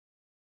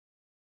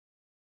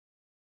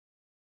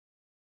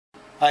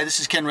Hi,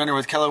 this is Ken Renner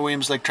with Keller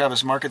Lake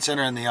Travis Market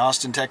Center in the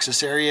Austin,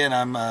 Texas area, and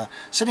I'm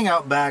sitting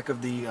out back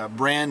of the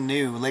brand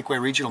new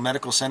Lakeway Regional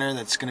Medical Center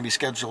that's going to be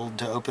scheduled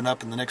to open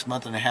up in the next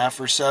month and a half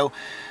or so.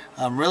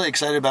 I'm really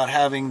excited about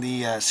having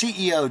the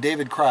CEO,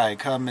 David Kreye,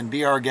 come and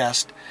be our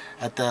guest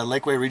at the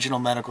Lakeway Regional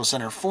Medical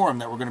Center Forum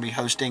that we're going to be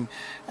hosting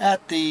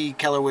at the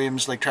Keller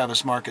Lake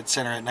Travis Market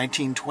Center at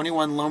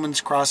 1921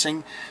 Lomans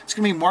Crossing. It's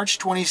going to be March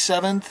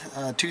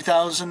 27th,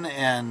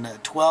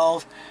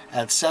 2012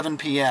 at 7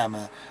 p.m.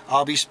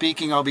 I'll be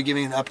speaking, I'll be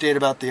giving an update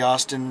about the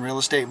Austin real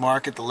estate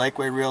market, the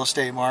Lakeway real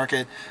estate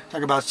market,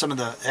 talk about some of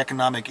the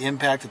economic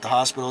impact that the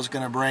hospital is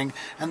going to bring,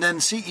 and then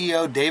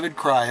CEO David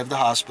Kreye of the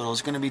hospital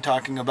is going to be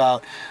talking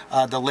about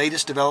the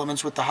latest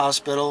developments with the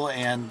hospital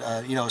and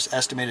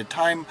estimated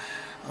time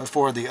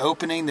for the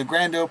opening, the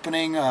grand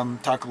opening,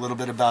 talk a little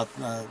bit about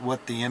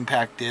what the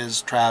impact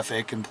is,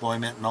 traffic,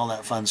 employment, and all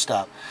that fun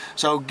stuff.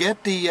 So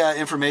get the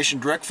information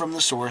direct from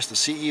the source, the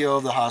CEO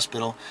of the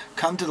hospital.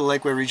 Come to the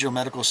Lakeway Regional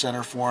Medical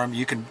Center Forum.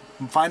 You can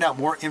find out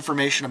more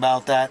information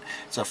about that.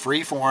 It's a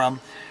free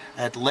forum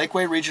at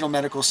Lakeway Regional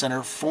Medical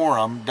Center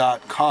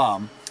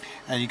Forum.com,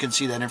 and you can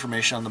see that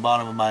information on the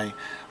bottom of my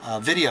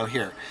video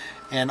here.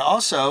 And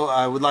also,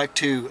 I would like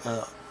to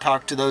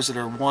talk to those that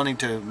are wanting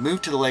to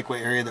move to the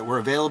Lakeway area, that we're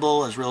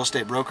available as real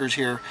estate brokers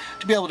here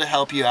to be able to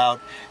help you out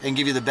and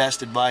give you the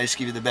best advice,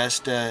 give you the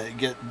best,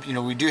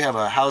 we do have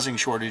a housing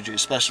shortage,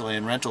 especially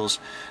in rentals,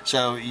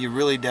 so you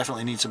really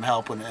definitely need some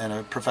help and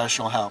a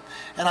professional help.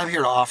 And I'm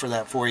here to offer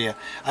that for you.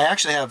 I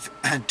actually have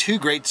two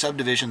great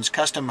subdivisions,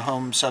 custom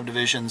home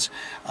subdivisions,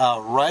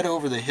 right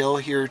over the hill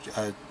here,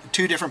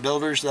 two different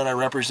builders that I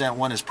represent.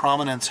 One is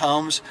Prominence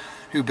Homes,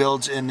 who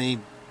builds in the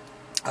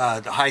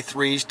high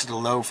 3s to the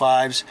low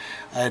 5s,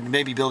 and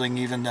maybe building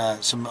even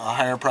some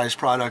higher priced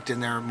product in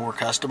there, more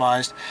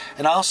customized.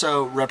 And I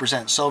also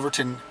represent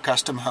Silverton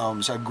Custom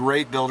Homes, a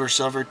great builder.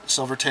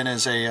 Silverton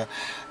is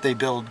they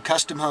build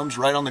custom homes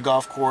right on the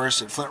golf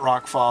course at Flint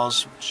Rock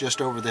Falls, just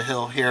over the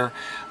hill here.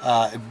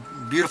 A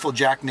beautiful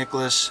Jack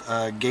Nicklaus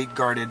gate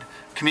guarded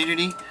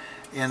community.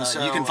 And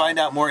so you can find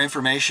out more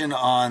information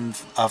on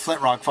Flint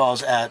Rock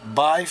Falls at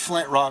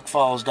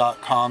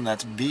buyflintrockfalls.com.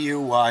 That's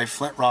B-U-Y,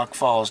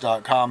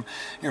 flintrockfalls.com.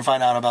 You can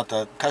find out about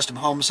the custom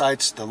home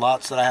sites, the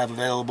lots that I have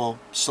available,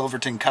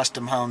 Silverton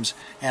Custom Homes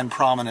and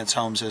Prominence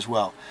Homes as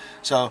well.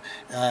 So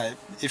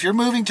if you're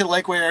moving to the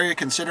Lakeway area,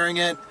 considering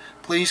it,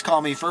 please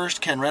call me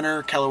first, Ken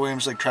Renner, Keller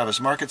Lake Travis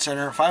Market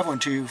Center,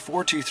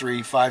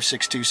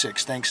 512-423-5626.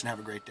 Thanks and have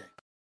a great day.